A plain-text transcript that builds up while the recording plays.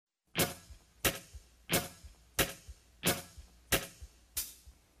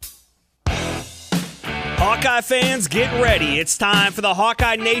Hawkeye fans, get ready. It's time for the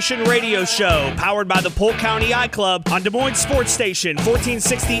Hawkeye Nation radio show, powered by the Polk County Eye Club on Des Moines Sports Station,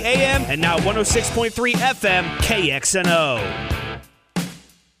 1460 AM and now 106.3 FM KXNO.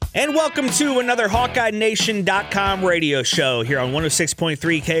 And welcome to another HawkeyeNation.com radio show here on 106.3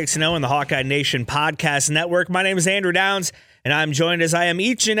 KXNO and the Hawkeye Nation Podcast Network. My name is Andrew Downs, and I'm joined as I am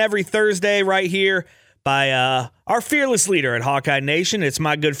each and every Thursday right here by our fearless leader at Hawkeye Nation. It's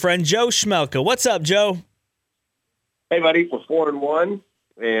my good friend, Joe Schmelka. What's up, Joe? Hey, buddy. We're 4-1,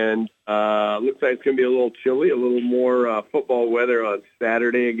 and looks like it's going to be a little chilly, a little more football weather on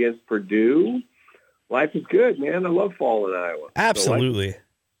Saturday against Purdue. Life is good, man. I love fall in Iowa. Absolutely.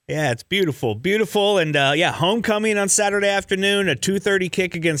 Yeah, it's beautiful. Beautiful. And, homecoming on Saturday afternoon, a 2:30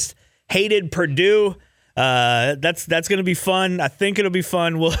 kick against hated Purdue. That's going to be fun. I think it'll be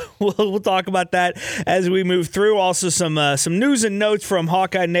fun. We'll talk about that as we move through. Also, some news and notes from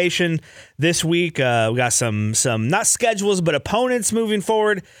Hawkeye Nation this week. We got some not schedules, but opponents moving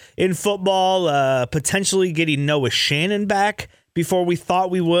forward in football. Potentially getting Noah Shannon back before we thought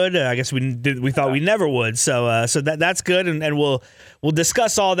we would. I guess we thought we never would. So that's good, and we'll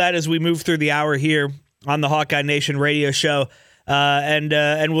discuss all that as we move through the hour here on the Hawkeye Nation radio show.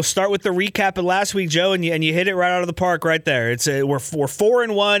 And we'll start with the recap of last week, Joe, and you hit it right out of the park right there. It's we're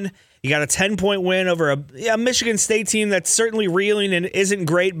 4-1. You got a 10-point win over a Michigan State team that's certainly reeling and isn't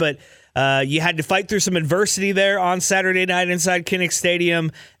great, but you had to fight through some adversity there on Saturday night inside Kinnick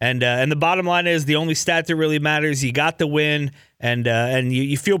Stadium. And the bottom line is the only stat that really matters. You got the win, and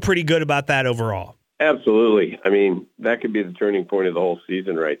you feel pretty good about that overall. Absolutely. I mean, that could be the turning point of the whole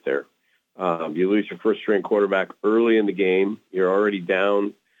season right there. You lose your first-string quarterback early in the game. You're already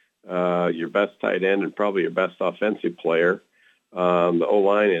down your best tight end and probably your best offensive player. The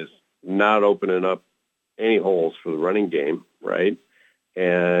O-line is not opening up any holes for the running game, right?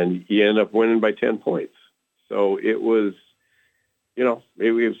 And you end up winning by 10 points. So it was, it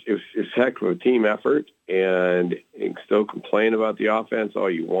was a heck of a team effort, and you can still complain about the offense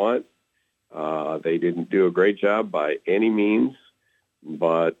all you want. They didn't do a great job by any means,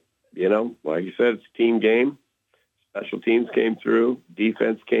 but like you said, it's a team game. Special teams came through.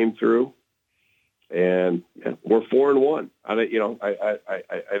 Defense came through. And we're 4-1. I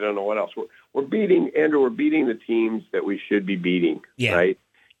don't know what else. We're beating, Andrew, we're beating the teams that we should be beating, right?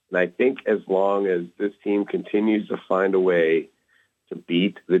 And I think as long as this team continues to find a way to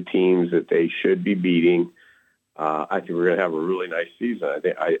beat the teams that they should be beating, I think we're going to have a really nice season.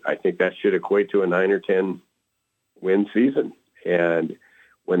 I think that should equate to a 9 or 10 win season. And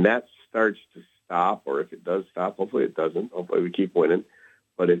when that starts to stop, or if it does stop, hopefully it doesn't. Hopefully we keep winning.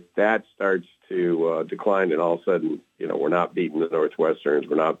 But if that starts to decline and all of a sudden, we're not beating the Northwesterns,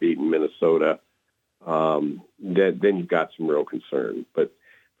 we're not beating Minnesota, then you've got some real concern. But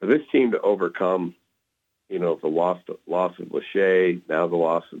for this team to overcome, the loss of Lachey, now the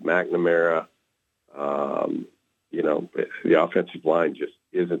loss of McNamara, the offensive line just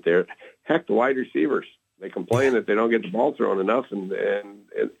isn't there. Heck, the wide receivers. They complain that they don't get the ball thrown enough, and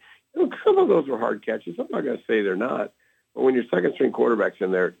some of those were hard catches. I'm not going to say they're not, but when your second-string quarterback's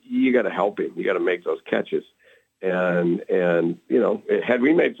in there, you got to help him. You got to make those catches, and had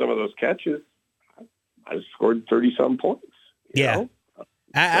we made some of those catches, I scored 30-some points. You know?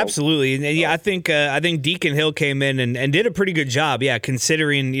 Absolutely, and I think Deacon Hill came in and did a pretty good job. Yeah,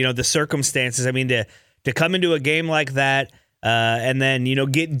 considering the circumstances. I mean, to come into a game like that. And then,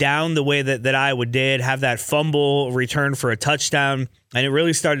 get down the way that Iowa did, have that fumble return for a touchdown. And it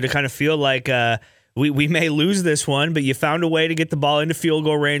really started to kind of feel like we may lose this one, but you found a way to get the ball into field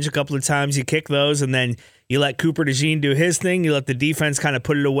goal range a couple of times. You kick those, and then you let Cooper DeJean do his thing. You let the defense kind of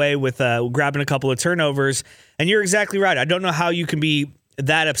put it away with grabbing a couple of turnovers. And you're exactly right. I don't know how you can be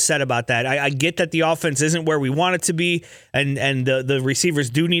that upset about that. I get that the offense isn't where we want it to be, and the receivers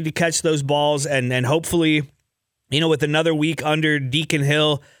do need to catch those balls, and hopefully – with another week under Deacon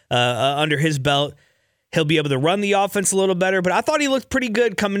Hill, under his belt, he'll be able to run the offense a little better. But I thought he looked pretty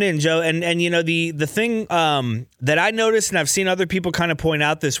good coming in, Joe. And the thing that I noticed, and I've seen other people kind of point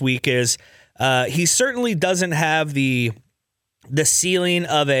out this week, is he certainly doesn't have the ceiling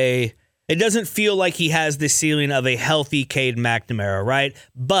of it doesn't feel like he has the ceiling of a healthy Cade McNamara, right?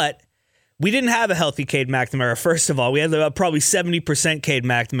 But we didn't have a healthy Cade McNamara, first of all. We had probably 70% Cade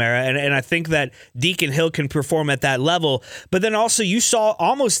McNamara, and I think that Deacon Hill can perform at that level. But then also you saw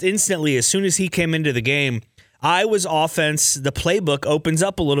almost instantly as soon as he came into the game, Iowa's offense, the playbook opens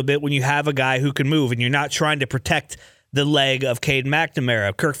up a little bit when you have a guy who can move and you're not trying to protect the leg of Cade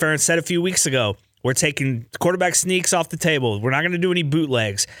McNamara. Kirk Ferentz said a few weeks ago, We're taking quarterback sneaks off the table. We're not going to do any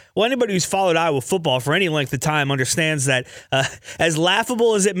bootlegs. Well, anybody who's followed Iowa football for any length of time understands that as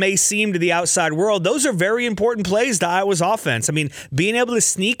laughable as it may seem to the outside world, those are very important plays to Iowa's offense. I mean, being able to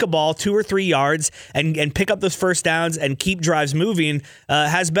sneak a ball 2 or 3 yards and pick up those first downs and keep drives moving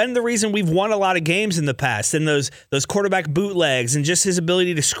has been the reason we've won a lot of games in the past. And those quarterback bootlegs and just his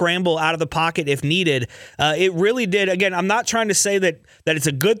ability to scramble out of the pocket if needed, it really did. Again, I'm not trying to say that it's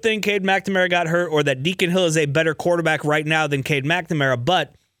a good thing Cade McNamara got hurt or that Deacon Hill is a better quarterback right now than Cade McNamara,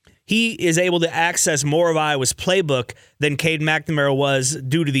 but he is able to access more of Iowa's playbook than Cade McNamara was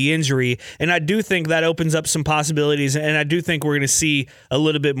due to the injury. And I do think that opens up some possibilities, and I do think we're going to see a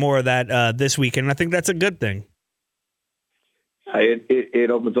little bit more of that this weekend. And I think that's a good thing.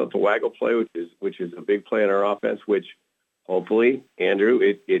 It opens up the waggle play, which is a big play in our offense, which hopefully, Andrew,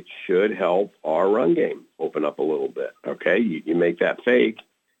 it should help our run game open up a little bit. Okay, you make that fake,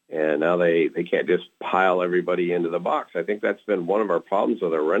 and now they can't just pile everybody into the box. I think that's been one of our problems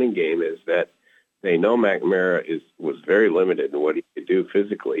with our running game is that they know McNamara was very limited in what he could do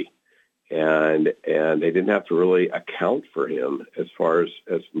physically, and they didn't have to really account for him as far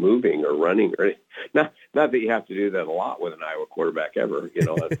as moving or running or not that you have to do that a lot with an Iowa quarterback ever. You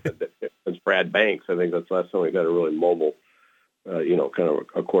know, it's Brad Banks. I think that's the last time we got a really mobile, kind of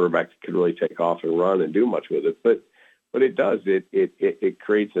a quarterback that could really take off and run and do much with it. But it does. It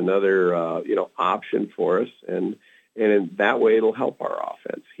creates another option for us, and in that way it'll help our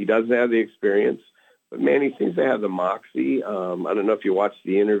offense. He doesn't have the experience, but man, he seems to have the moxie. I don't know if you watched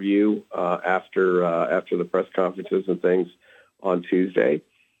the interview after the press conferences and things on Tuesday.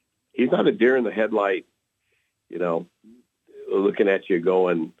 He's not a deer in the headlight, looking at you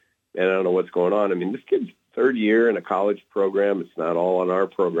going, "Man, I don't know what's going on." I mean, this kid's third year in a college program. It's not all on our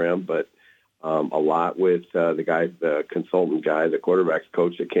program, but a lot with the consultant guy, the quarterback's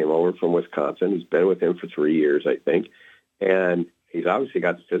coach that came over from Wisconsin. He's been with him for 3 years, I think, and he's obviously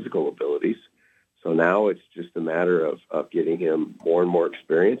got the physical abilities. So now it's just a matter of getting him more and more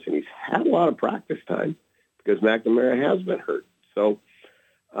experience, and he's had a lot of practice time because McNamara has been hurt. So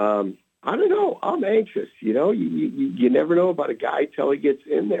I don't know. I'm anxious. You never know about a guy till he gets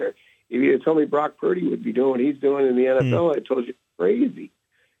in there. If you had told me Brock Purdy would be doing what he's doing in the NFL, I told you crazy.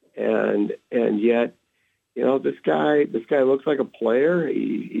 And yet, this guy looks like a player.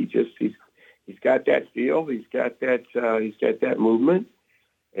 He's got that feel. He's got that movement.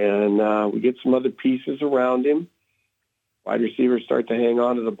 And we get some other pieces around him. Wide receivers start to hang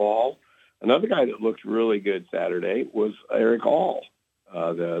on to the ball. Another guy that looked really good Saturday was Eric All,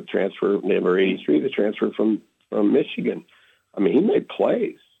 the transfer, number 83, the transfer from Michigan. I mean, he made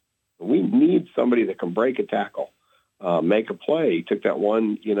plays. We need somebody that can break a tackle, make a play. He took that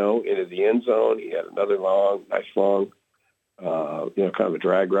one, into the end zone. He had another nice long, kind of a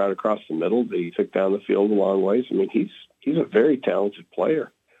drag route across the middle that he took down the field a long ways. I mean, he's a very talented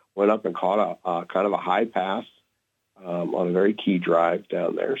player. Went up and caught a kind of a high pass on a very key drive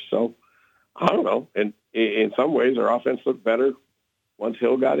down there. So I don't know. And in some ways, our offense looked better once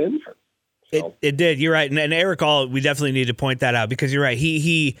Hill got in there. So. It did. You're right. And Eric All, we definitely need to point that out because you're right.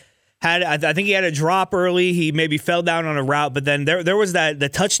 He had, I think he had a drop early. He maybe fell down on a route, but then there was the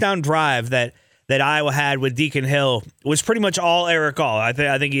touchdown drive that Iowa had with Deacon Hill was pretty much all Eric All. I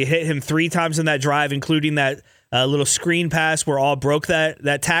think he hit him 3 times in that drive, including that little screen pass where All broke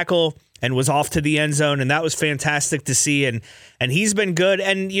that tackle and was off to the end zone, and that was fantastic to see. And he's been good.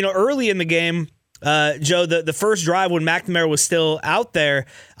 And early in the game, Joe, the first drive when McNamara was still out there,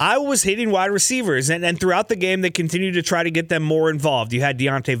 Iowa was hitting wide receivers, and throughout the game they continued to try to get them more involved. You had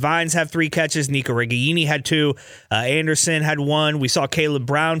Deontay Vines have 3 catches, Nico Regaini had 2, Anderson had 1. We saw Caleb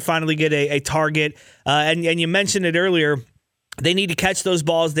Brown finally get a target, and you mentioned it earlier. They need to catch those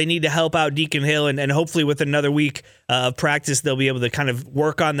balls. They need to help out Deacon Hill, and hopefully with another week of practice, they'll be able to kind of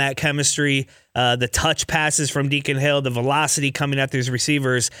work on that chemistry, the touch passes from Deacon Hill, the velocity coming at these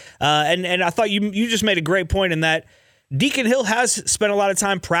receivers. And I thought you just made a great point in that Deacon Hill has spent a lot of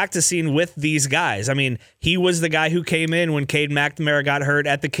time practicing with these guys. I mean, he was the guy who came in when Cade McNamara got hurt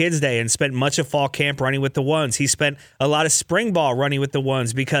at the Kids Day and spent much of fall camp running with the ones. He spent a lot of spring ball running with the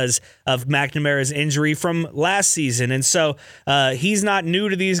ones because of McNamara's injury from last season. And so he's not new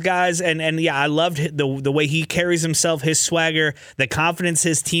to these guys. And yeah, I loved the way he carries himself, his swagger, the confidence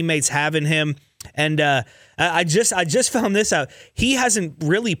his teammates have in him. And I just found this out. He hasn't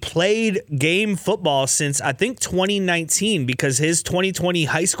really played game football since I think 2019 because his 2020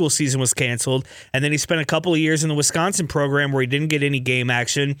 high school season was canceled, and then he spent a couple of years in the Wisconsin program where he didn't get any game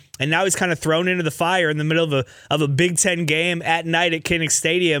action, and now he's kind of thrown into the fire in the middle of a Big Ten game at night at Kinnick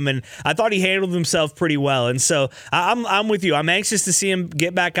Stadium, and I thought he handled himself pretty well. And so I'm with you. I'm anxious to see him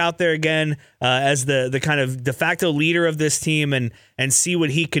get back out there again as the kind of de facto leader of this team and see what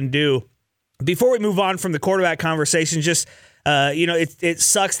he can do. Before we move on from the quarterback conversation, just it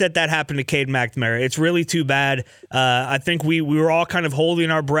sucks that happened to Cade McNamara. It's really too bad. I think we were all kind of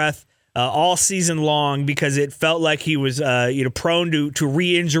holding our breath all season long because it felt like he was prone to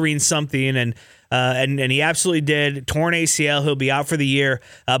re-injuring something, and he absolutely did. Torn ACL. He'll be out for the year.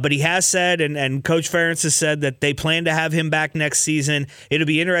 But he has said, and Coach Ferentz has said that they plan to have him back next season. It'll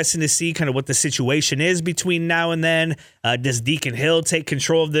be interesting to see kind of what the situation is between now and then. Does Deacon Hill take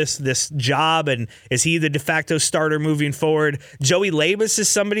control of this job, and is he the de facto starter moving forward? Joey Labus is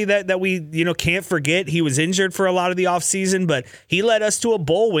somebody that we can't forget. He was injured for a lot of the offseason, but he led us to a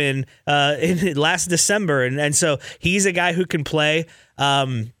bowl win in last December, and so he's a guy who can play.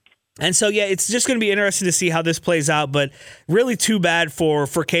 And so, yeah, it's just going to be interesting to see how this plays out, but really too bad for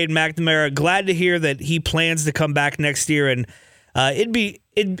Cade McNamara. Glad to hear that he plans to come back next year, and it'd be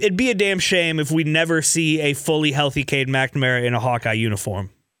a damn shame if we never see a fully healthy Cade McNamara in a Hawkeye uniform.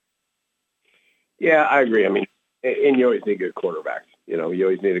 Yeah, I agree. I mean, and you always need good quarterbacks. You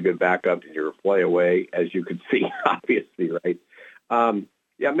always need a good backup because you're a play away, as you could see, obviously, right?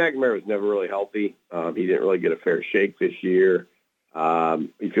 Yeah, McNamara was never really healthy. He didn't really get a fair shake this year.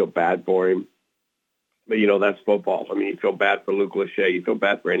 You feel bad for him, but that's football. I mean, you feel bad for Luke Lachey. You feel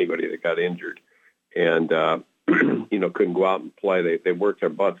bad for anybody that got injured and, couldn't go out and play. They worked their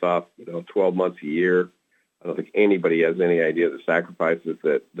butts off, 12 months a year. I don't think anybody has any idea the sacrifices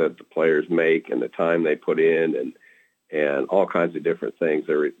that the players make and the time they put in and all kinds of different things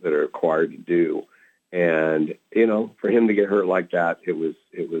that are required to do. And, for him to get hurt like that, it was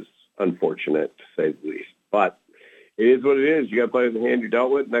unfortunate to say the least, but it is what it is. You got to play with the hand you're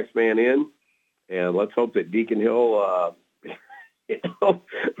dealt with, next man in, and let's hope that Deacon Hill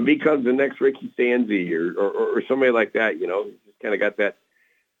becomes the next Ricky Stanzi or somebody like that. He's just kind of got that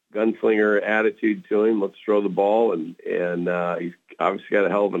gunslinger attitude to him. Let's throw the ball, and he's obviously got a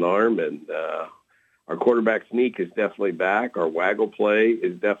hell of an arm, and our quarterback sneak is definitely back. Our waggle play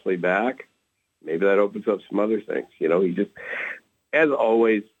is definitely back. Maybe that opens up some other things. He just, as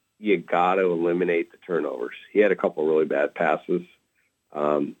always, you got to eliminate the turnovers. He had a couple of really bad passes,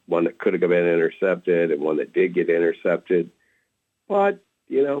 one that could have been intercepted and one that did get intercepted. But,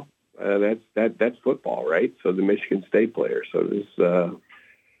 that's football, right? So the Michigan State player. So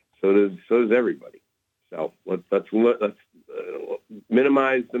does everybody. So let's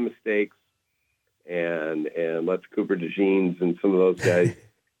minimize the mistakes and let Cooper DeJeans and some of those guys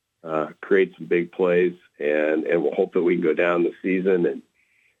create some big plays, and we'll hope that we can go down the season and,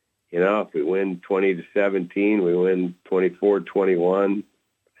 if we win 20-17, we win 24-21.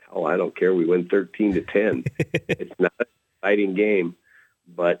 Hell, I don't care. We win 13-10. It's not an exciting game,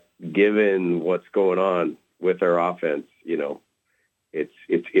 but given what's going on with our offense,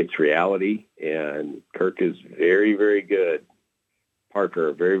 it's reality. And Kirk is very, very good.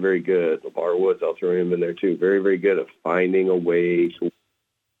 Parker, very, very good. LeVar Woods, I'll throw him in there too. Very, very good at finding a way to,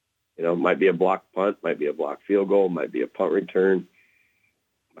 might be a block punt, might be a block field goal, might be a punt return.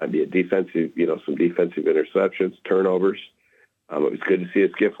 Might be a defensive, some defensive interceptions, turnovers. It was good to see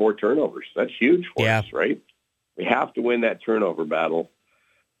us get 4 turnovers. That's huge for us, right? We have to win that turnover battle,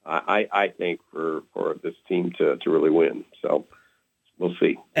 I think, for this team to really win. So we'll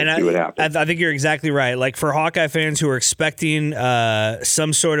see. We'll see what happens. I think you're exactly right. Like for Hawkeye fans who are expecting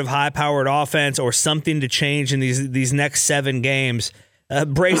some sort of high-powered offense or something to change in these next 7 games,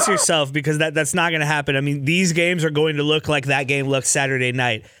 brace yourself because that's not going to happen. I mean, these games are going to look like that game looked Saturday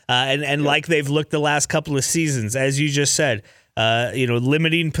night, and like they've looked the last couple of seasons, as you just said.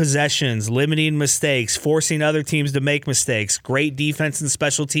 Limiting possessions, limiting mistakes, forcing other teams to make mistakes. Great defense and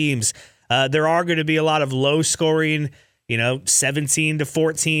special teams. There are going to be a lot of low-scoring,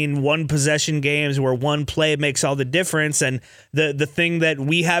 17-14, one-possession games where one play makes all the difference. And the thing that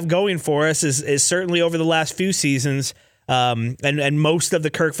we have going for us is certainly over the last few seasons. And most of the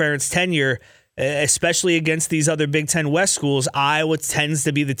Kirk Ferentz tenure, especially against these other Big Ten West schools, Iowa tends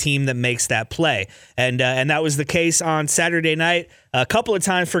to be the team that makes that play. And that was the case on Saturday night a couple of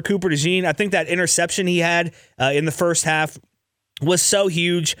times for Cooper DeJean. I think that interception he had in the first half was so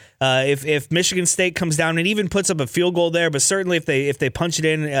huge. If Michigan State comes down and even puts up a field goal there, but certainly if they punch it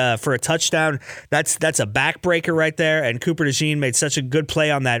in for a touchdown, that's a backbreaker right there. And Cooper DeJean made such a good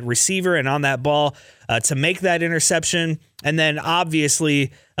play on that receiver and on that ball to make that interception. And then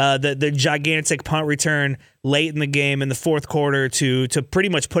obviously the gigantic punt return late in the game in the fourth quarter to pretty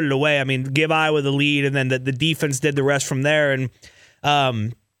much put it away. I mean, give Iowa the lead, and then the defense did the rest from there. And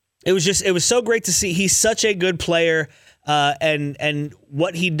it was so great to see. He's such a good player. And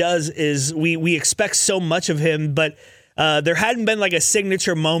what he does is we expect so much of him, but there hadn't been like a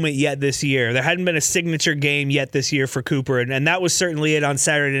signature moment yet this year. There hadn't been a signature game yet this year for Cooper, and that was certainly it on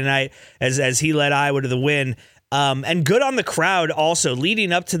Saturday night as he led Iowa to the win. And good on the crowd also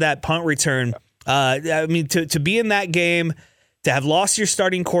leading up to that punt return. I mean, to be in that game, to have lost your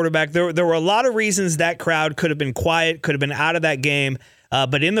starting quarterback, there were a lot of reasons that crowd could have been quiet, could have been out of that game.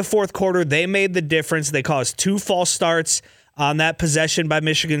 But in the fourth quarter, they made the difference. They caused 2 false starts on that possession by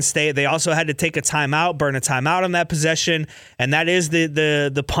Michigan State. They also had to take a timeout, burn a timeout on that possession, and that is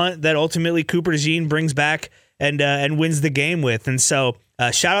the punt that ultimately Cooper DeJean brings back and wins the game with. And so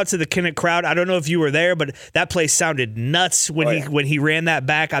shout out to the Kinnick crowd. I don't know if you were there, but that place sounded nuts when he ran that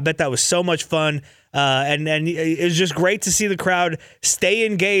back. I bet that was so much fun. And it was just great to see the crowd stay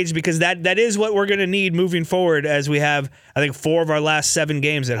engaged, because that is what we're going to need moving forward as we have, I think, 4 of our last 7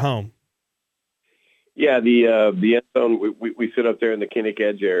 games at home. Yeah, the end zone, we sit up there in the Kinnick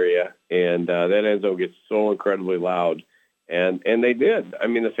Edge area, and that end zone gets so incredibly loud. And they did. I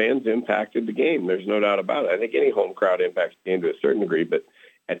mean, the fans impacted the game. There's no doubt about it. I think any home crowd impacts the game to a certain degree, but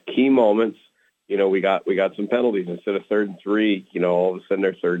at key moments, we got some penalties. Instead of 3rd and 3, all of a sudden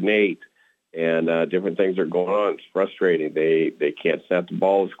they're 3rd and 8. And different things are going on. It's frustrating. They can't snap the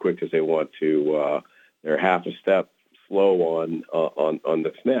ball as quick as they want to. They're half a step slow on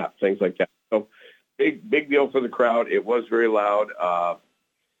the snap, things like that. So big deal for the crowd. It was very loud.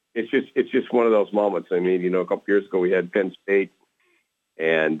 It's just one of those moments. I mean, a couple years ago we had Penn State,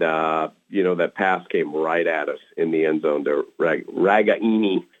 and that pass came right at us in the end zone to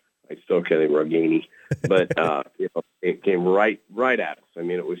Ragaini. I still can't think Ragaini, but it came right at us. I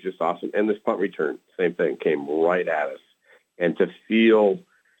mean, it was just awesome. And this punt return, same thing, came right at us. And to feel,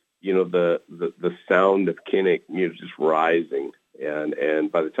 the sound of Kinnick, just rising,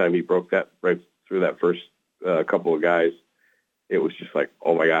 and by the time he broke that right through that first couple of guys, it was just like,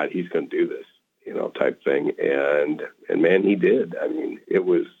 oh my God, he's going to do this, type thing. And man, he did. I mean, it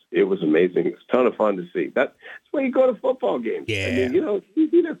was amazing. It was a ton of fun to see. That's why you go to football games. Yeah. I mean, you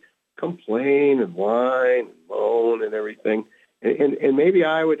either complain and whine and moan and everything. And maybe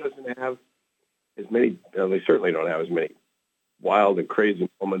Iowa doesn't have as many, they certainly don't have as many wild and crazy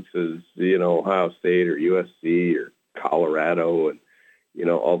moments as, Ohio State or USC or Colorado and,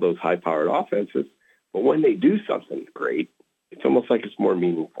 all those high-powered offenses. But when they do something great, it's almost like it's more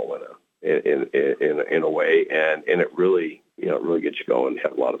meaningful in a way, and it really, really gets you going and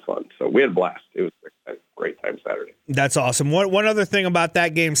have a lot of fun. So we had a blast. It was a great time Saturday. That's awesome. One other thing about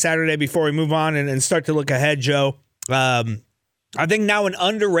that game Saturday before we move on and start to look ahead, Joe, I think now an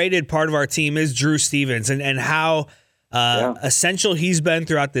underrated part of our team is Drew Stevens and how essential he's been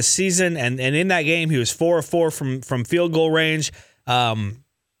throughout this season. And in that game, he was 4 of 4 from field goal range.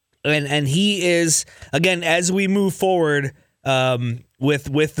 And he is, again, as we move forward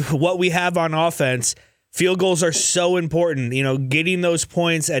with what we have on offense, field goals are so important. Getting those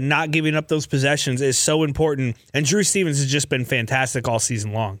points and not giving up those possessions is so important. And Drew Stevens has just been fantastic all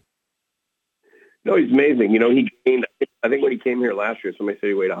season long. No, he's amazing. He gained, I think when he came here last year, somebody said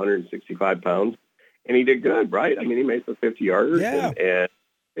he weighed 165 pounds, and he did good, right? I mean, he made some 50-yarders. Yeah.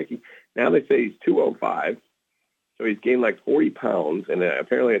 And now they say he's 205, so he's gained like 40 pounds, and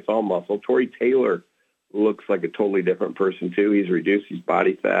apparently it's all muscle. Torrey Taylor looks like a totally different person, too. He's reduced his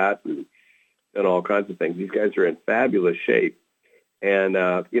body fat and done all kinds of things. These guys are in fabulous shape. And,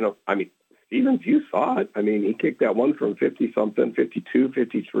 I mean, Stevens, you saw it. I mean, he kicked that one from 50-something, 52,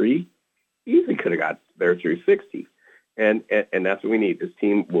 53. Easily could have got there through 60. And that's what we need. This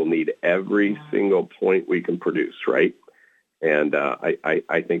team will need every single point we can produce, right? And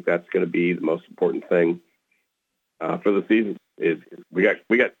I think that's going to be the most important thing for the season. Is we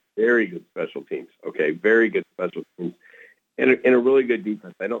got very good special teams, okay? Very good special teams. And a really good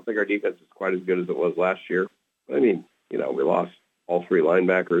defense. I don't think our defense is quite as good as it was last year. I mean, we lost all 3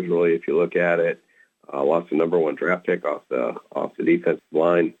 linebackers, really, if you look at it. Lost the number 1 draft pick off the defensive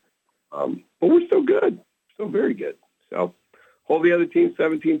line. But we're still good, still very good. So hold the other team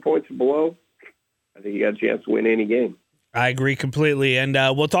 17 points or below. I think you got a chance to win any game. I agree completely. And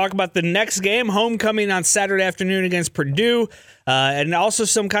we'll talk about the next game, homecoming on Saturday afternoon against Purdue, and also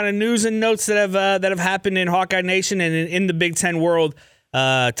some kind of news and notes that have happened in Hawkeye Nation and in the Big Ten world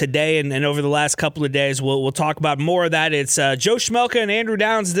today and over the last couple of days. We'll talk about more of that. It's Joe Schmelka and Andrew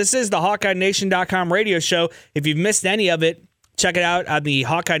Downs. This is the HawkeyeNation.com radio show. If you've missed any of it, check it out on the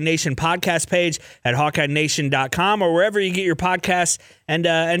Hawkeye Nation podcast page at HawkeyeNation.com or wherever you get your podcasts, and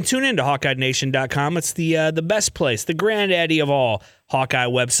tune in to HawkeyeNation.com. It's the best place, the granddaddy of all Hawkeye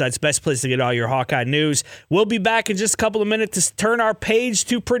websites, best place to get all your Hawkeye news. We'll be back in just a couple of minutes to turn our page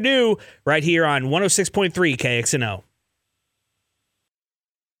to Purdue right here on 106.3 KXNO.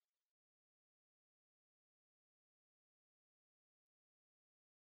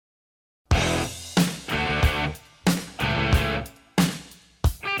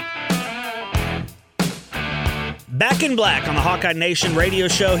 Back in Black on the Hawkeye Nation radio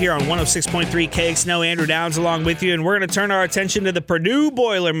show here on 106.3 KXNO. Andrew Downs along with you, and we're going to turn our attention to the Purdue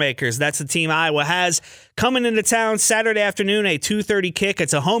Boilermakers. That's the team Iowa has coming into town Saturday afternoon, a 2:30 kick.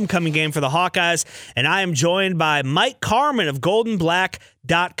 It's a homecoming game for the Hawkeyes, and I am joined by Mike Carman of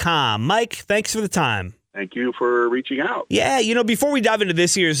GoldenBlack.com. Mike, thanks for the time. Thank you for reaching out. Yeah, before we dive into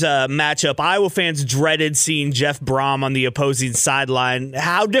this year's matchup, Iowa fans dreaded seeing Jeff Brom on the opposing sideline.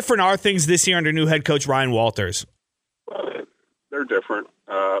 How different are things this year under new head coach Ryan Walters? They're different.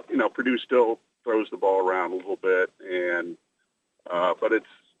 Purdue still throws the ball around a little bit, and but it's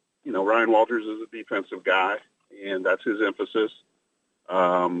Ryan Walters is a defensive guy, and that's his emphasis.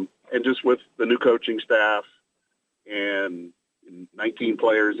 And just with the new coaching staff and 19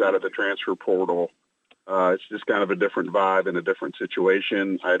 players out of the transfer portal, it's just kind of a different vibe and a different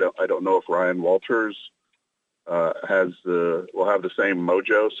situation. I don't know if Ryan Walters will have the same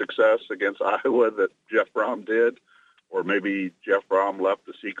mojo success against Iowa that Jeff Brom did. Or maybe Jeff Brom left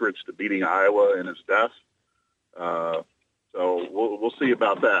the secrets to beating Iowa in his death. So we'll see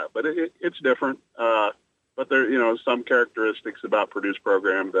about that. But it's different. But there, some characteristics about Purdue's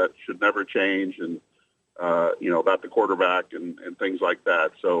program that should never change, and about the quarterback and things like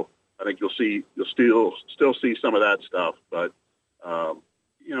that. So I think you'll still see some of that stuff, but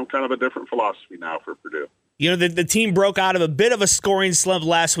kind of a different philosophy now for Purdue. The team broke out of a bit of a scoring slump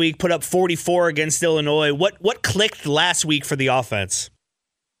last week, put up 44 against Illinois. What clicked last week for the offense?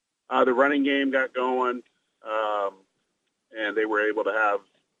 The running game got going, and they were able to have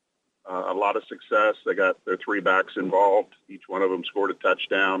a lot of success. They got their three backs involved. Each one of them scored a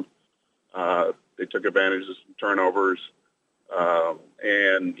touchdown. They took advantage of some turnovers.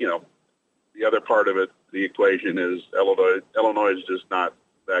 And the other part of it, the equation is Illinois is just not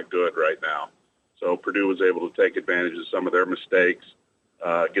that good right now. So Purdue was able to take advantage of some of their mistakes,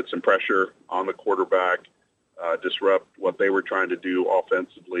 get some pressure on the quarterback, disrupt what they were trying to do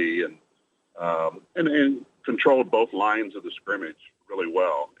offensively, and controlled both lines of the scrimmage really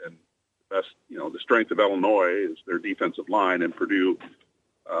well. And the strength of Illinois is their defensive line, and Purdue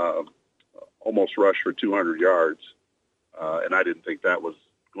almost rushed for 200 yards. And I didn't think that was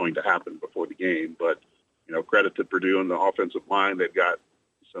going to happen before the game, but credit to Purdue and the offensive line. They've got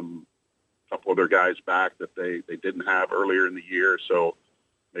couple of their guys back that they didn't have earlier in the year, so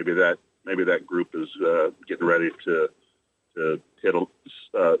maybe that group is getting ready to hit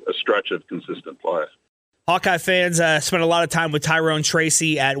a stretch of consistent play. Hawkeye fans spent a lot of time with Tyrone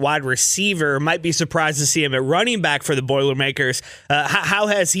Tracy at wide receiver. Might be surprised to see him at running back for the Boilermakers. How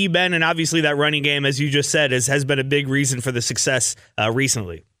has he been? And obviously that running game, as you just said, has been a big reason for the success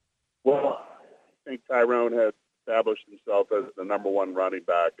recently. Well, I think Tyrone has established himself as the number one running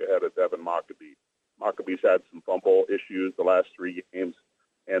back ahead of Devin Mockabee. Maccabee's had some fumble issues the last 3 games,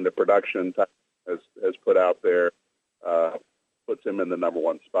 and the production has put out there puts him in the number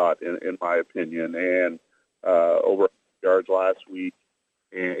one spot, in my opinion. And over yards last week,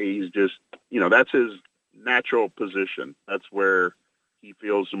 and he's just, that's his natural position. That's where he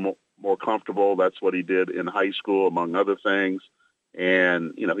feels more comfortable. That's what he did in high school, among other things.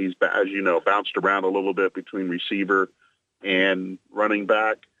 And, he's, as bounced around a little bit between receiver and running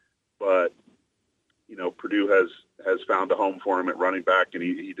back. But, Purdue has found a home for him at running back, and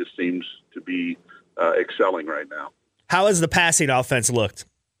he just seems to be excelling right now. How has the passing offense looked?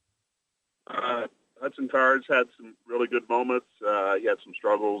 Hudson Card's had some really good moments. He had some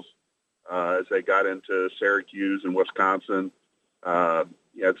struggles as they got into Syracuse and Wisconsin.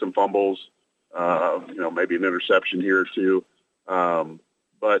 He had some fumbles, maybe an interception here or two.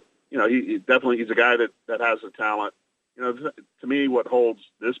 But he's a guy that has the talent. To me, what holds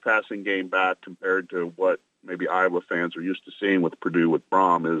this passing game back compared to what maybe Iowa fans are used to seeing with Purdue with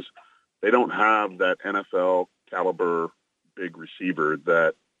Brom is they don't have that NFL caliber big receiver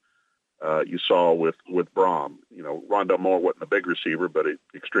that you saw with Braum. Rondell Moore wasn't a big receiver, but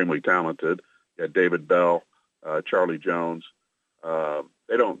extremely talented. You had David Bell, Charlie Jones.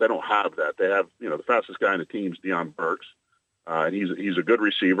 They don't have that. They have, the fastest guy in the team is Deion Burks. And he's a good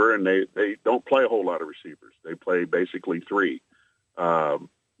receiver, and they don't play a whole lot of receivers. They play basically three.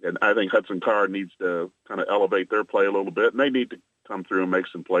 And I think Hudson Card needs to kind of elevate their play a little bit, and they need to come through and make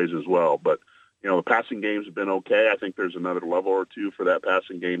some plays as well. But, the passing games have been okay. I think there's another level or two for that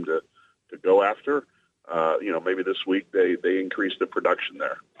passing game to go after. Maybe this week they increase the production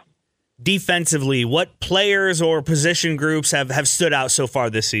there. Defensively, what players or position groups have stood out so far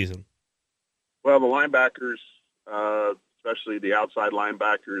this season? Well, the linebackers, especially the outside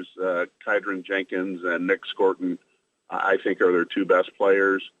linebackers, Kydron Jenkins and Nick Scorton, I think are their two best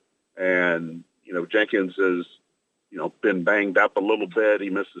players. And, Jenkins has, been banged up a little bit. He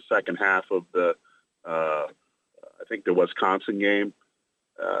missed the second half of the Wisconsin game.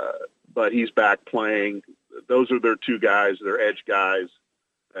 But he's back playing. Those are their two guys, their edge guys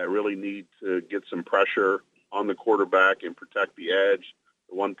that really need to get some pressure on the quarterback and protect the edge.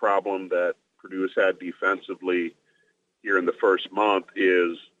 The one problem that Purdue has had defensively here in the first month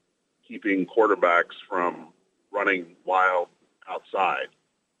is keeping quarterbacks from running wild outside.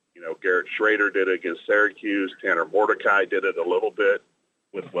 Garrett Schrader did it against Syracuse. Tanner Mordecai did it a little bit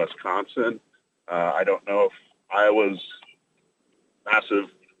with Wisconsin. I don't know if Iowa's massive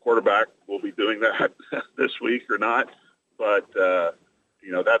quarterback will be doing that this week or not, but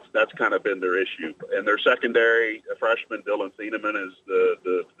that's kind of been their issue. And their secondary, a freshman Dylan Thieneman is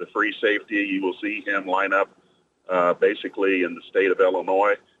the free safety. You will see him line up basically in the state of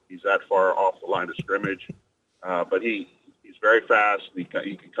Illinois. He's that far off the line of scrimmage, but he's very fast. He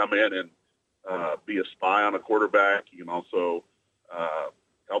can come in and be a spy on a quarterback. He can also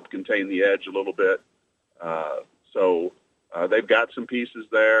help contain the edge a little bit. So they've got some pieces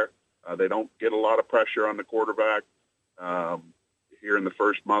there. They don't get a lot of pressure on the quarterback here in the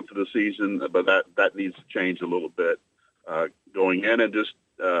first month of the season, but that needs to change a little bit going in. And just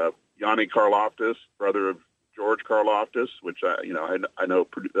Yanni Karloftis, brother of George Karloftis, which I know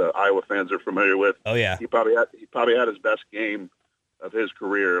Iowa fans are familiar with. Oh yeah, he probably had his best game of his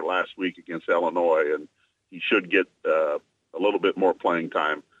career last week against Illinois, and he should get a little bit more playing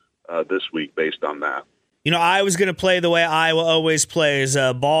time this week based on that. Iowa's going to play the way Iowa always plays,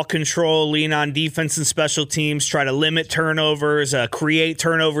 ball control, lean on defense and special teams, try to limit turnovers, create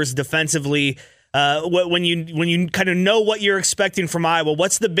turnovers defensively. When you kind of know what you're expecting from Iowa,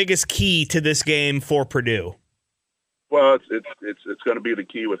 what's the biggest key to this game for Purdue? Well, it's going to be the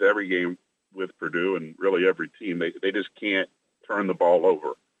key with every game with Purdue and really every team. They just can't turn the ball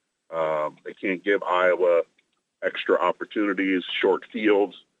over. They can't give Iowa extra opportunities, short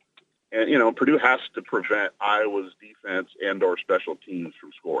fields. And, Purdue has to prevent Iowa's defense and or special teams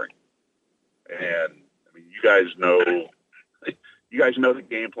from scoring. And, you guys know the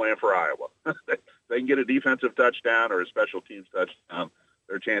game plan for Iowa. They can get a defensive touchdown or a special teams touchdown,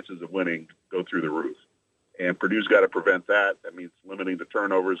 their chances of winning go through the roof. And Purdue's got to prevent that. That means limiting the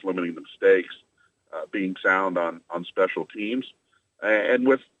turnovers, limiting the mistakes, being sound on special teams. And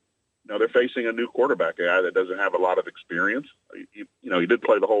with they're facing a new quarterback, a guy that doesn't have a lot of experience. He did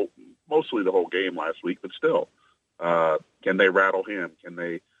play mostly the whole game last week, but still, can they rattle him? Can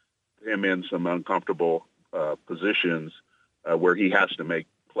they put him in some uncomfortable positions where he has to make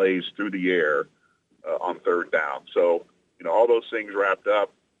plays through the air on third down? So, all those things wrapped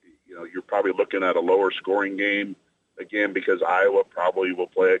up, you're probably looking at a lower scoring game again because Iowa probably will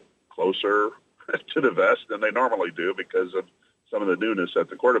play it closer to the vest than they normally do because of some of the newness at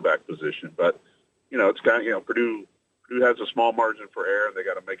the quarterback position. But, it's kind of, Purdue has a small margin for error, and they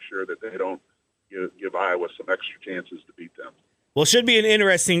got to make sure that they don't give Iowa some extra chances to beat them. Well, it should be an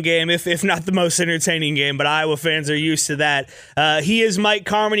interesting game, if not the most entertaining game, but Iowa fans are used to that. He is Mike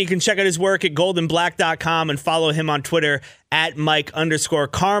Carmin. You can check out his work at goldenblack.com and follow him on Twitter at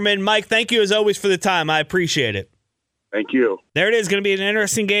Mike_Carmin. Mike, thank you as always for the time. I appreciate it. Thank you. There it is. Going to be an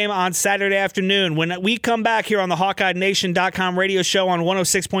interesting game on Saturday afternoon. When we come back here on the HawkeyeNation.com radio show on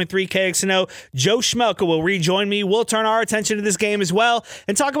 106.3 KXNO, Joe Schmelka will rejoin me. We'll turn our attention to this game as well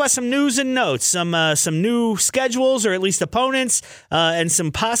and talk about some news and notes, some new schedules or at least opponents, and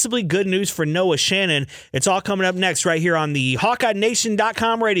some possibly good news for Noah Shannon. It's all coming up next right here on the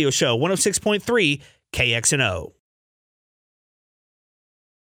HawkeyeNation.com radio show, 106.3 KXNO.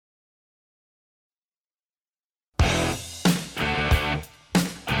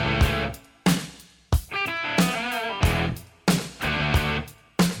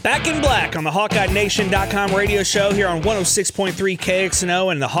 Back in Black on the HawkeyeNation.com radio show here on 106.3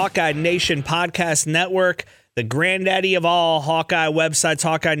 KXNO and the Hawkeye Nation Podcast Network. the granddaddy of all Hawkeye websites,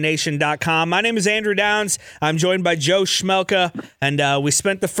 HawkeyeNation.com. My name is Andrew Downs. I'm joined by Joe Schmelka, and we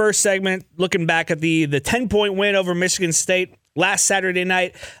spent the first segment looking back at the 10-point win over Michigan State last Saturday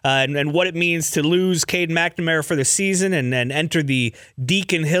night, and what it means to lose Cade McNamara for the season and enter the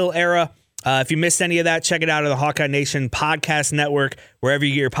Deacon Hill era. If you missed any of that, check it out on the Hawkeye Nation Podcast Network, wherever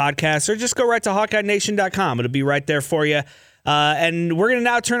you get your podcasts, or just go right to HawkeyeNation.com. It'll be right there for you. And we're going to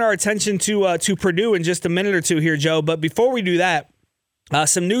now turn our attention to Purdue in just a minute or two here, Joe. But before we do that,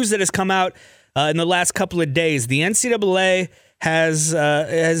 some news that has come out in the last couple of days. The NCAA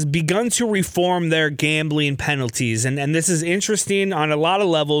has begun to reform their gambling penalties. And this is interesting on a lot of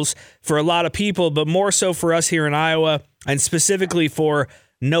levels for a lot of people, but more so for us here in Iowa, and specifically for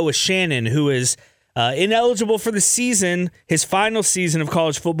Noah Shannon, who is ineligible for the season, his final season of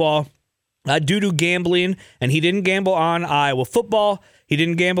college football, due to gambling. And he didn't gamble on Iowa football. He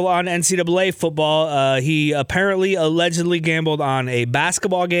didn't gamble on NCAA football. He allegedly gambled on a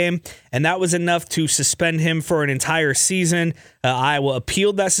basketball game, and that was enough to suspend him for an entire season. Iowa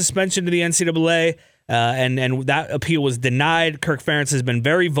appealed that suspension to the NCAA, and that appeal was denied. Kirk Ferentz has been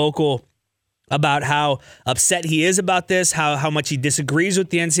very vocal about how upset he is about this, how much he disagrees with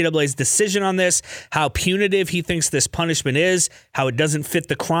the NCAA's decision on this, how punitive he thinks this punishment is, how it doesn't fit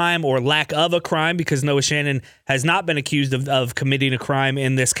the crime or lack of a crime, because Noah Shannon has not been accused of committing a crime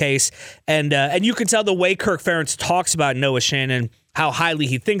in this case. And you can tell the way Kirk Ferentz talks about Noah Shannon, how highly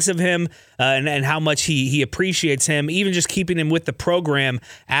he thinks of him, and how much he appreciates him, even just keeping him with the program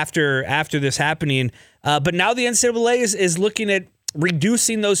after this happening. But now the NCAA is looking at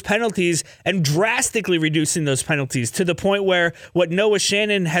reducing those penalties and drastically reducing those penalties to the point where what Noah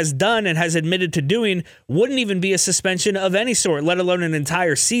Shannon has done and has admitted to doing wouldn't even be a suspension of any sort, let alone an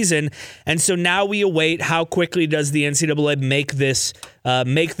entire season. And so now we await how quickly does the NCAA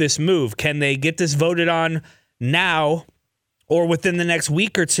make this move. Can they get this voted on now or within the next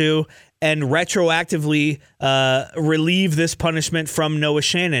week or two and retroactively relieve this punishment from Noah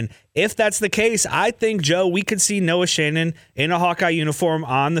Shannon? If that's the case, I think, Joe, we could see Noah Shannon in a Hawkeye uniform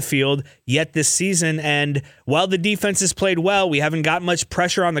on the field yet this season. And while the defense has played well, we haven't got much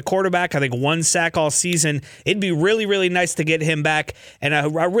pressure on the quarterback. I think 1 sack all season. It'd be really, really nice to get him back. And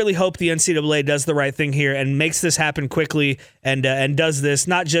I really hope the NCAA does the right thing here and makes this happen quickly and does this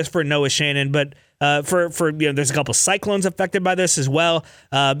not just for Noah Shannon, but for there's a couple Cyclones affected by this as well.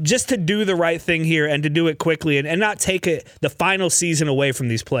 Just to do the right thing here and to do it quickly and not take the final season away from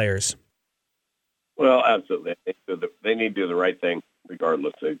these players. Well, absolutely. They need to do the right thing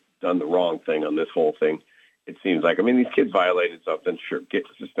regardless. They've done the wrong thing on this whole thing. It seems like, these kids violated something. Sure, get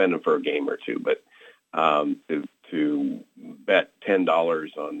to suspend them for a game or two, but to bet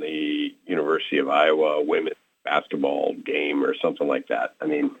 $10 on the University of Iowa women's basketball game or something like that.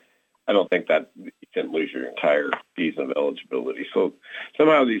 I don't think that you can lose your entire season of eligibility. So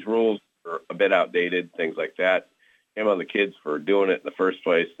somehow these rules are a bit outdated, things like that. Shame on the kids for doing it in the first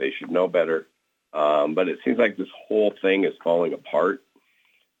place. They should know better. But it seems like this whole thing is falling apart.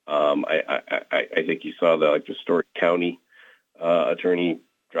 I think you saw the Story County attorney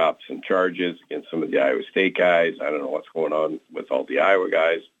drop some charges against some of the Iowa State guys. I don't know what's going on with all the Iowa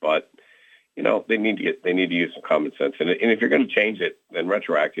guys, but they need to use some common sense. And if you're going to change it, then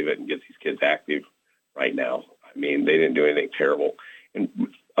retroactive it and get these kids active right now. They didn't do anything terrible. And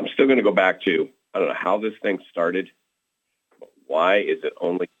I'm still going to go back to, I don't know how this thing started, but why is it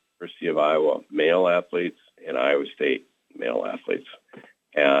only University of Iowa male athletes and Iowa State male athletes?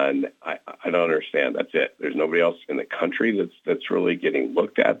 And I don't understand. That's it. There's nobody else in the country that's really getting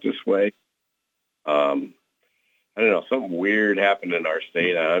looked at this way. I don't know, something weird happened in our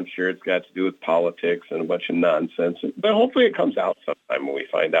state. I'm sure it's got to do with politics and a bunch of nonsense. But hopefully it comes out sometime when we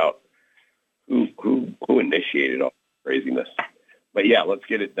find out who initiated all this craziness. But yeah, let's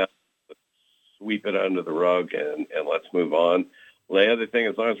get it done. Let's sweep it under the rug and let's move on. Well, the other thing,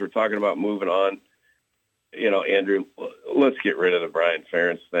 as long as we're talking about moving on, Andrew, let's get rid of the Brian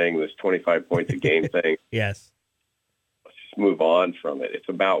Ferentz thing, this 25 points a game thing. Yes. Let's just move on from it. It's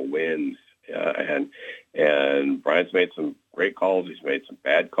about wins. And Brian's made some great calls. He's made some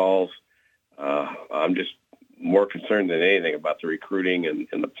bad calls. I'm just more concerned than anything about the recruiting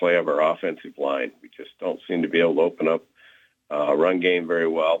and the play of our offensive line. We just don't seem to be able to open up a run game very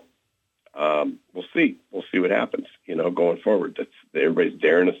well. We'll see. We'll see what happens, going forward. Everybody's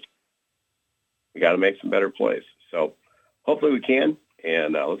daring us. We got to make some better plays. So hopefully we can,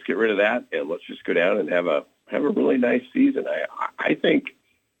 and let's get rid of that, and let's just go down and have a really nice season. I think,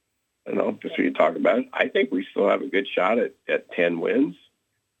 I don't know, just so you talk about it, I think we still have a good shot at 10 wins.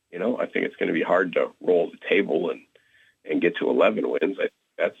 I think it's going to be hard to roll the table and get to 11 wins.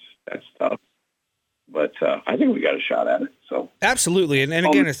 That's tough. But I think we got a shot at it. So absolutely, and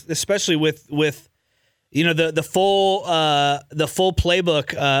again, especially with the full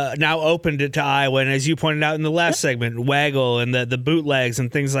playbook now open to Iowa, and as you pointed out in the last segment, Waggle and the bootlegs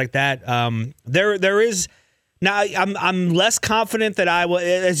and things like that. There is. Now, I'm less confident that Iowa,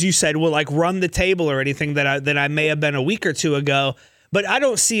 as you said, will run the table or anything that I may have been a week or two ago. But I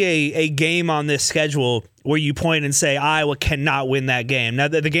don't see a game on this schedule where you point and say Iowa cannot win that game. Now,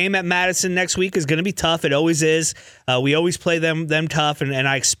 the game at Madison next week is going to be tough. It always is. We always play them tough, and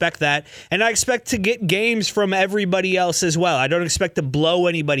I expect that. And I expect to get games from everybody else as well. I don't expect to blow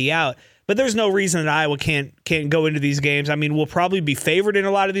anybody out. But there's no reason that Iowa can't go into these games. I mean, we'll probably be favored in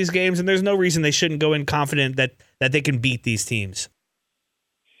a lot of these games, and there's no reason they shouldn't go in confident that they can beat these teams.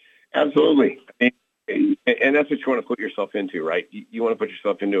 Absolutely. And that's what you want to put yourself into, right? You want to put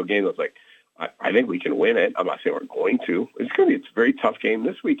yourself into a game that's like, I think we can win it. I'm not saying we're going to. It's a very tough game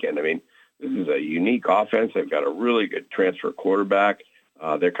this weekend. I mean, this is a unique offense. They've got a really good transfer quarterback.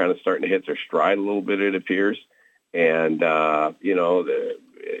 They're kind of starting to hit their stride a little bit, it appears. And,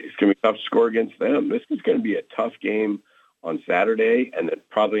 it's going to be tough to score against them. This is going to be a tough game on Saturday, and then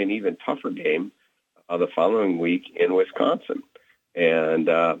probably an even tougher game the following week in Wisconsin. And,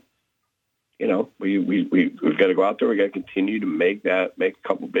 we've got to go out there. We've got to continue to make a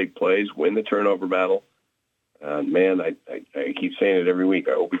couple big plays, win the turnover battle. Man, I keep saying it every week.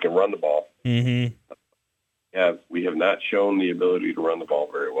 I hope we can run the ball. Mm-hmm. Yeah, we have not shown the ability to run the ball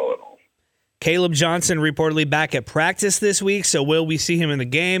very well at all. Caleb Johnson reportedly back at practice this week, so will we see him in the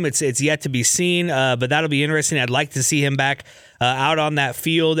game? It's yet to be seen, but that'll be interesting. I'd like to see him back out on that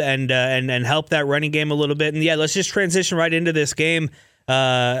field and help that running game a little bit. And yeah, let's just transition right into this game.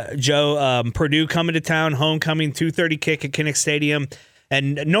 Joe, Purdue coming to town, homecoming, 2:30 kick at Kinnick Stadium.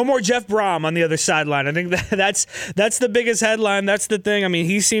 And no more Jeff Brom on the other sideline. I think that's the biggest headline. That's the thing. I mean,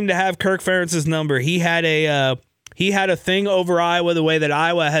 he seemed to have Kirk Ferentz's number. He had a thing over Iowa the way that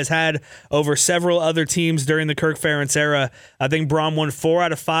Iowa has had over several other teams during the Kirk Ferentz era. I think Brom won 4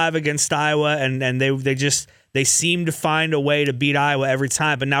 out of 5 against Iowa, and they seem to find a way to beat Iowa every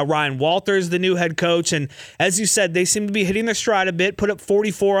time. But now Ryan Walters, the new head coach, and as you said, they seem to be hitting their stride a bit. Put up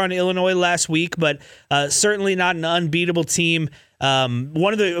 44 on Illinois last week, but certainly not an unbeatable team.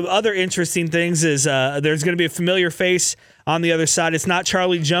 One of the other interesting things is there's going to be a familiar face on the other side. It's not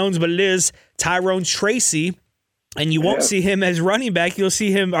Charlie Jones, but it is Tyrone Tracy. And you won't see him as running back. You'll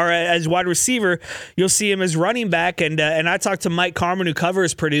see him, or as wide receiver, you'll see him as running back. And I talked to Mike Carmen, who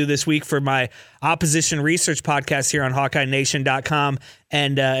covers Purdue this week for my opposition research podcast here on HawkeyeNation.com.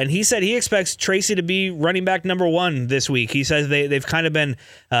 And he said he expects Tracy to be running back number 1 this week. He says they've kind of been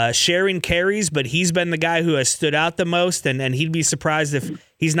sharing carries, but he's been the guy who has stood out the most, and he'd be surprised if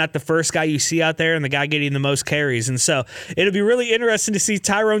he's not the first guy you see out there and the guy getting the most carries. And so it'll be really interesting to see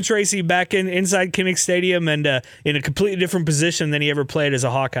Tyrone Tracy back inside Kinnick Stadium and in a completely different position than he ever played as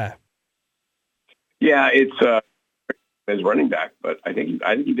a Hawkeye. Yeah, it's as running back, but I think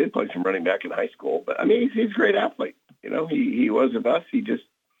he did play some running back in high school. But I mean, he's a great athlete. You know, he was with us. He just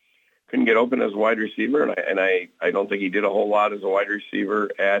couldn't get open as a wide receiver, and I don't think he did a whole lot as a wide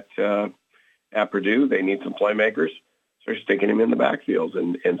receiver at Purdue. They need some playmakers, so they're sticking him in the backfield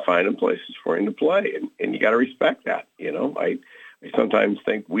and finding places for him to play, and you got to respect that. You know, I sometimes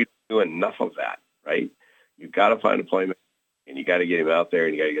think we don't do enough of that. Right? You've got to find a playmaker, and you got to get him out there,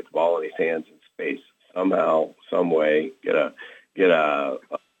 and you got to get the ball in his hands in space somehow, some way. Get a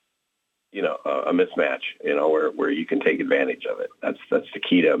mismatch, where you can take advantage of it. That's the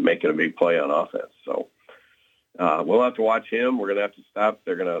key to making a big play on offense. So we'll have to watch him. We're gonna have to stop.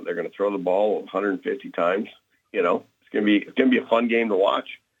 They're gonna throw the ball 150 times. It's gonna be a fun game to watch.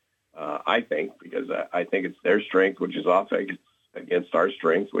 I think, because I think it's their strength, which is offense, against our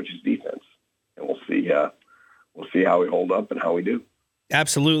strength, which is defense, and we'll see how we hold up and how we do.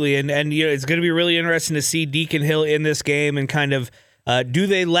 Absolutely, and it's going to be really interesting to see Deacon Hill in this game and kind of. Do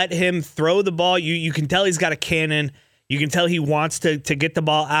they let him throw the ball? You can tell he's got a cannon. You can tell he wants to get the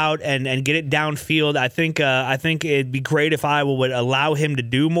ball out and get it downfield. I think it'd be great if Iowa would allow him to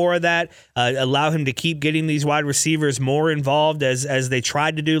do more of that, allow him to keep getting these wide receivers more involved as they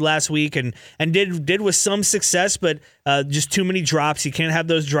tried to do last week and did with some success, but just too many drops. You can't have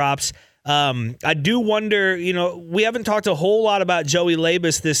those drops. I do wonder, we haven't talked a whole lot about Joey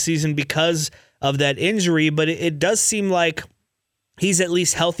Labus this season because of that injury, but it does seem like he's at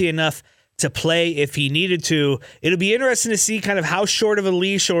least healthy enough to play if he needed to. It'll be interesting to see kind of how short of a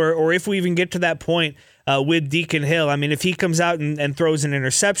leash or if we even get to that point with Deacon Hill. I mean, if he comes out and throws an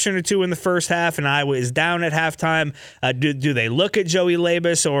interception or two in the first half and Iowa is down at halftime, do they look at Joey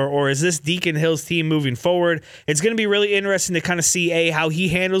Labus or is this Deacon Hill's team moving forward? It's going to be really interesting to kind of see, A, how he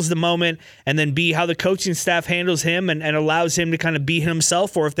handles the moment, and then B, how the coaching staff handles him and allows him to kind of be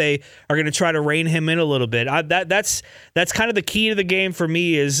himself, or if they are going to try to rein him in a little bit. That's kind of the key to the game for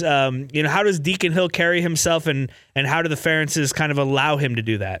me is, how does Deacon Hill carry himself and how do the Ferences kind of allow him to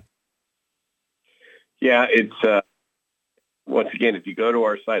do that? Yeah, it's once again, if you go to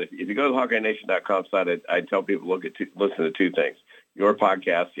our site, if you go to the HawkeyeNation.com site, I tell people listen to two things. Your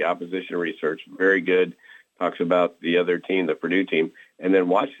podcast, The Opposition Research, very good, talks about the other team, the Purdue team, and then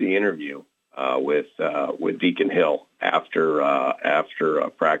watch the interview with Deacon Hill after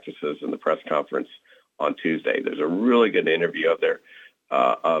practices and the press conference on Tuesday. There's a really good interview up there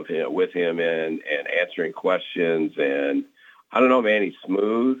of him with him and answering questions. And I don't know, man, he's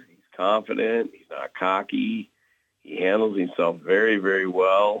smooth, he's confident, he's not cocky. He handles himself very, very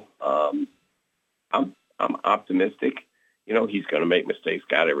well. I'm optimistic. He's going to make mistakes.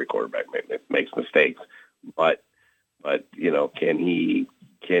 God, every quarterback makes mistakes, but can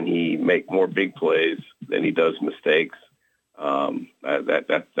he make more big plays than he does mistakes? That's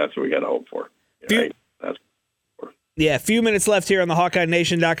what we got to hope for. Right? Yeah, a few minutes left here on the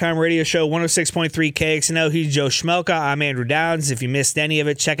HawkeyeNation.com radio show, 106.3 KXNO. He's Joe Schmelka. I'm Andrew Downs. If you missed any of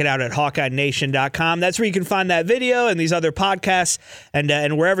it, check it out at HawkeyeNation.com. That's where you can find that video and these other podcasts.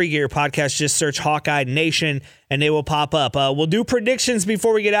 And wherever you get your podcasts, just search Hawkeye Nation, and they will pop up. We'll do predictions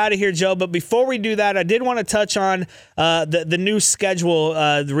before we get out of here, Joe. But before we do that, I did want to touch on the new schedule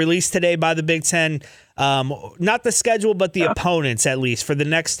released today by the Big Ten. Not the schedule, but the opponents, at least, for the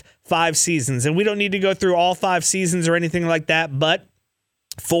next 5 seasons. And we don't need to go through all 5 seasons or anything like that, but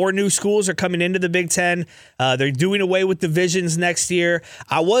 4 new schools are coming into the Big Ten. They're doing away with divisions next year.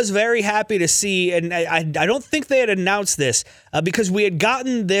 I was very happy to see, and I don't think they had announced this, because we had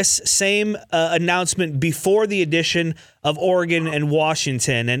gotten this same announcement before the addition of Oregon and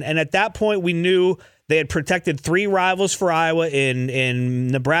Washington. And at that point, we knew they had protected 3 rivals for Iowa in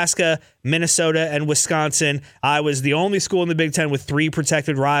Nebraska, Minnesota, and Wisconsin. Iowa's the only school in the Big Ten with 3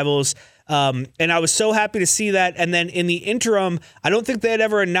 protected rivals. And I was so happy to see that. And then in the interim, I don't think they had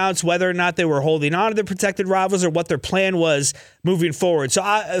ever announced whether or not they were holding on to their protected rivals or what their plan was moving forward. So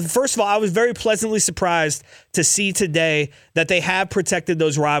first of all, I was very pleasantly surprised to see today that they have protected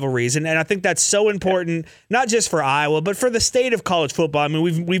those rivalries. And I think that's so important, not just for Iowa, but for the state of college football. I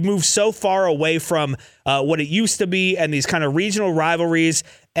mean, we've moved so far away from what it used to be and these kind of regional rivalries.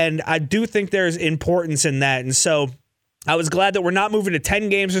 And I do think there's importance in that. And so I was glad that we're not moving to 10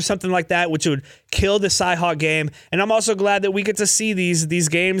 games or something like that, which would kill the Cy-Hawk game. And I'm also glad that we get to see these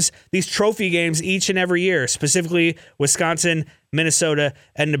games, these trophy games each and every year, specifically Wisconsin, Minnesota,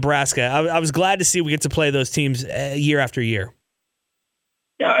 and Nebraska. I was glad to see we get to play those teams year after year.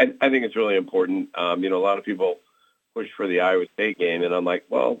 Yeah, I think it's really important. A lot of people push for the Iowa State game, and I'm like,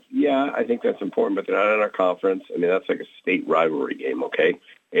 well, yeah, I think that's important, but they're not in our conference. I mean, that's like a state rivalry game, okay?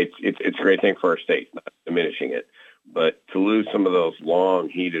 It's a great thing for our state, not diminishing it. But to lose some of those long,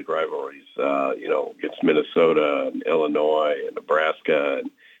 heated rivalries, against Minnesota, and Illinois, and Nebraska,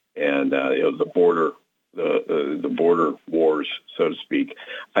 and the border wars, so to speak,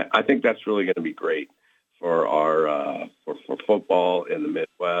 I think that's really going to be great for our for football in the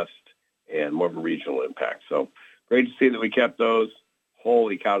Midwest and more of a regional impact. So great to see that we kept those.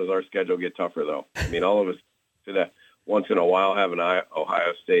 Holy cow, does our schedule get tougher though? I mean, all of us to that once in a while have an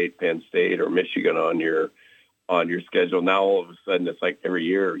Ohio State, Penn State, or Michigan on your schedule. Now all of a sudden it's like every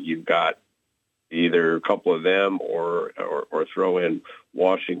year you've got either a couple of them or throw in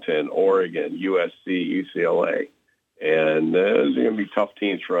Washington, Oregon, USC, UCLA. And those are going to be tough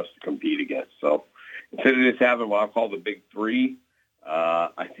teams for us to compete against. So instead of just having what I'll call the big 3,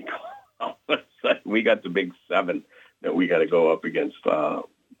 I think all of a sudden we got the big 7 that we got to go up against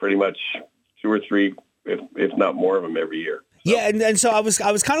pretty much 2 or 3, if not more of them every year. So. Yeah, and so I was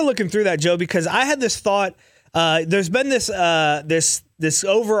kind of looking through that, Joe, because I had this thought. There's been this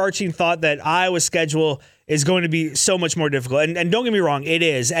overarching thought that Iowa's schedule is going to be so much more difficult. And don't get me wrong, it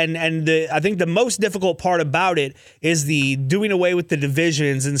is. And I think the most difficult part about it is the doing away with the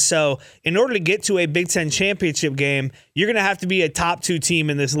divisions. And so in order to get to a Big Ten championship game, you're going to have to be a top 2 team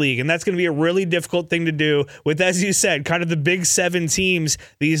in this league. And that's going to be a really difficult thing to do with, as you said, kind of the big 7 teams,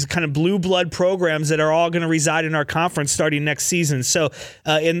 these kind of blue blood programs that are all going to reside in our conference starting next season. So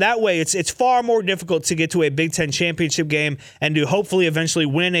in that way, it's far more difficult to get to a Big Ten championship game and to hopefully eventually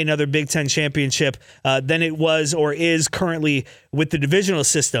win another Big Ten championship than it was or is currently with the divisional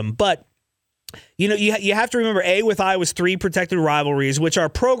system. But you have to remember, with Iowa's 3 protected rivalries, which are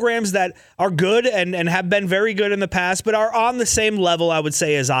programs that are good and have been very good in the past, but are on the same level, I would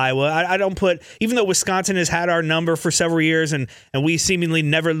say, as Iowa. I don't put, even though Wisconsin has had our number for several years and we seemingly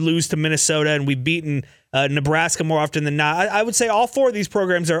never lose to Minnesota and we've beaten Nebraska more often than not, I would say all 4 of these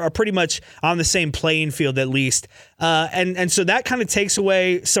programs are pretty much on the same playing field at least. And so that kind of takes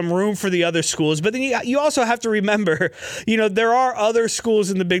away some room for the other schools. But then you also have to remember, there are other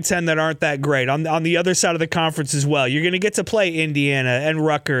schools in the Big Ten that aren't that great on the other side of the conference as well. You're going to get to play Indiana and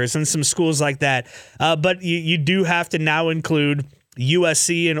Rutgers and some schools like that. But you do have to now include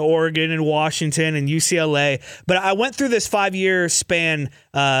USC and Oregon and Washington and UCLA. But I went through this 5-year span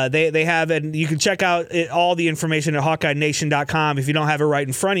they have, and you can check out all the information at HawkeyeNation.com if you don't have it right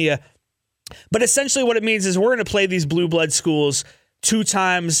in front of you. But essentially what it means is we're going to play these blue blood schools 2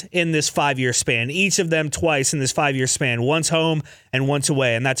 times in this 5-year span, each of them twice in this 5-year span, once home and once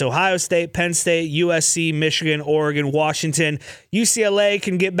away. And that's Ohio State, Penn State, USC, Michigan, Oregon, Washington. UCLA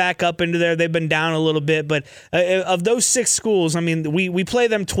can get back up into there. They've been down a little bit, but of those 6 schools, I mean, we play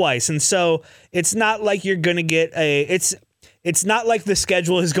them twice. And so it's not like you're going to get it's not like the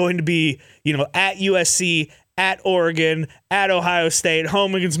schedule is going to be, at USC, at Oregon, at Ohio State,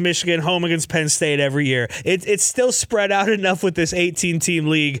 home against Michigan, home against Penn State every year. It's still spread out enough with this 18-team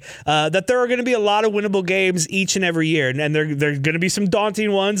league that there are going to be a lot of winnable games each and every year, and there are going to be some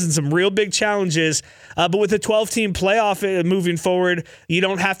daunting ones and some real big challenges. But with a 12-team playoff moving forward, you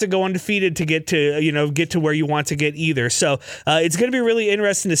don't have to go undefeated to get to where you want to get either. So it's going to be really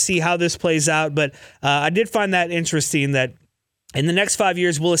interesting to see how this plays out. But I did find that interesting that in the next 5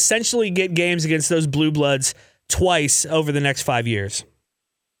 years, we'll essentially get games against those blue bloods twice over the next 5 years.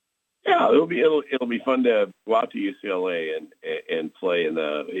 Yeah, it'll be fun to go out to UCLA and play in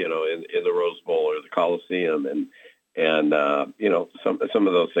the in the Rose Bowl or the Coliseum and some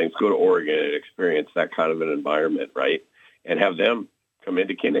of those things. Go to Oregon and experience that kind of an environment, right? And have them come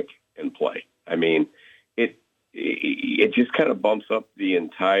into Kinnick and play. I mean, it just kind of bumps up the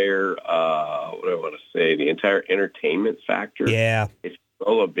entire the entire entertainment factor. Yeah, it's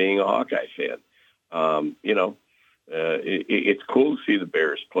full of being a Hawkeye fan. It's cool to see the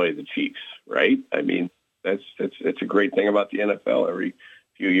Bears play the Chiefs, right? I mean, that's a great thing about the NFL. Every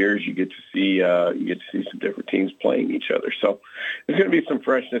few years, you get to see some different teams playing each other. So there's going to be some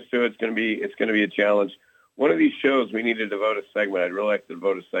freshness to it. It's going to be a challenge. One of these shows, we need to devote a segment. I'd really like to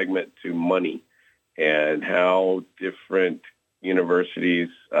devote a segment to money and how different universities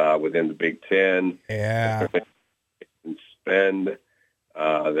within the Big Ten can spend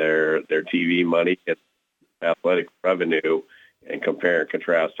their TV money and athletic revenue, and compare and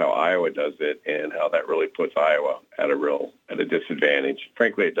contrast how Iowa does it and how that really puts Iowa at a disadvantage.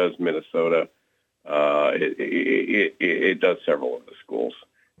 Frankly, it does Minnesota. It does several of the schools.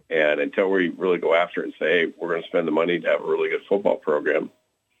 And until we really go after it and say, hey, we're going to spend the money to have a really good football program,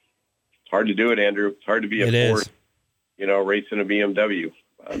 it's hard to do it, Andrew. It's hard to be a Ford, racing a BMW.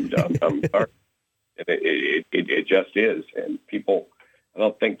 I'm sorry. It just is. And people, I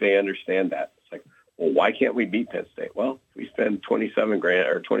don't think they understand that. It's like, well, why can't we beat Penn State? Well, we spend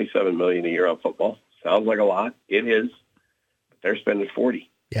 $27 million a year on football. Sounds like a lot. It is. But they're spending 40.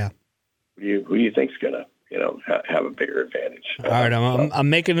 Yeah. Who do you think's gonna have a bigger advantage? All right, I'm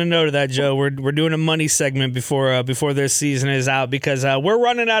making a note of that, Joe. We're doing a money segment before this season is out because we're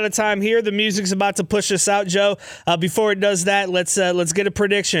running out of time here. The music's about to push us out, Joe. Before it does that, let's get a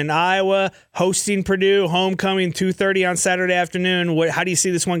prediction. Iowa hosting Purdue, homecoming 2:30 on Saturday afternoon. How do you see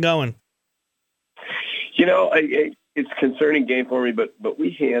this one going? It's a concerning game for me, but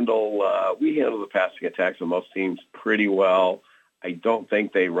we handle the passing attacks of most teams pretty well. I don't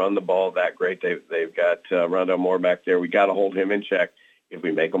think they run the ball that great. They've got Rondell Moore back there. We got to hold him in check. If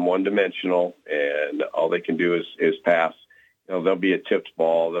we make them one-dimensional and all they can do is pass, there'll be a tipped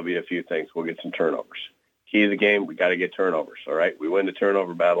ball. There'll be a few things. We'll get some turnovers. Key of the game, we got to get turnovers, all right? We win the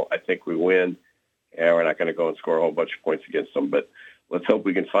turnover battle. I think we win. And we're not going to go and score a whole bunch of points against them, but let's hope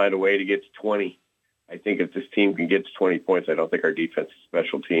we can find a way to get to 20. I think if this team can get to 20 points, I don't think our defensive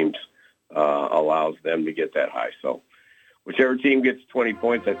special teams allows them to get that high. So whichever team gets 20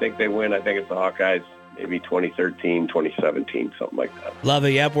 points, I think they win. I think it's the Hawkeyes, maybe 2013, 2017, something like that. Love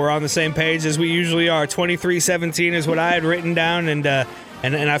it. Yep, we're on the same page as we usually are. 23-17 is what I had written down, and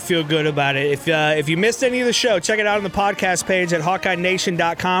I feel good about it. If you missed any of the show, check it out on the podcast page at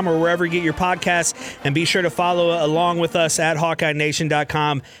HawkeyeNation.com or wherever you get your podcasts, and be sure to follow along with us at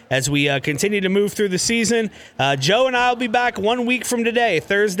HawkeyeNation.com as we continue to move through the season. Joe and I will be back 1 week from today,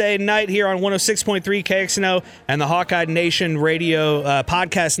 Thursday night here on 106.3 KXNO and the Hawkeye Nation Radio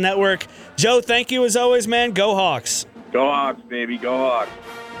Podcast Network. Joe, thank you as always, man. Go Hawks. Go Hawks, baby. Go Hawks.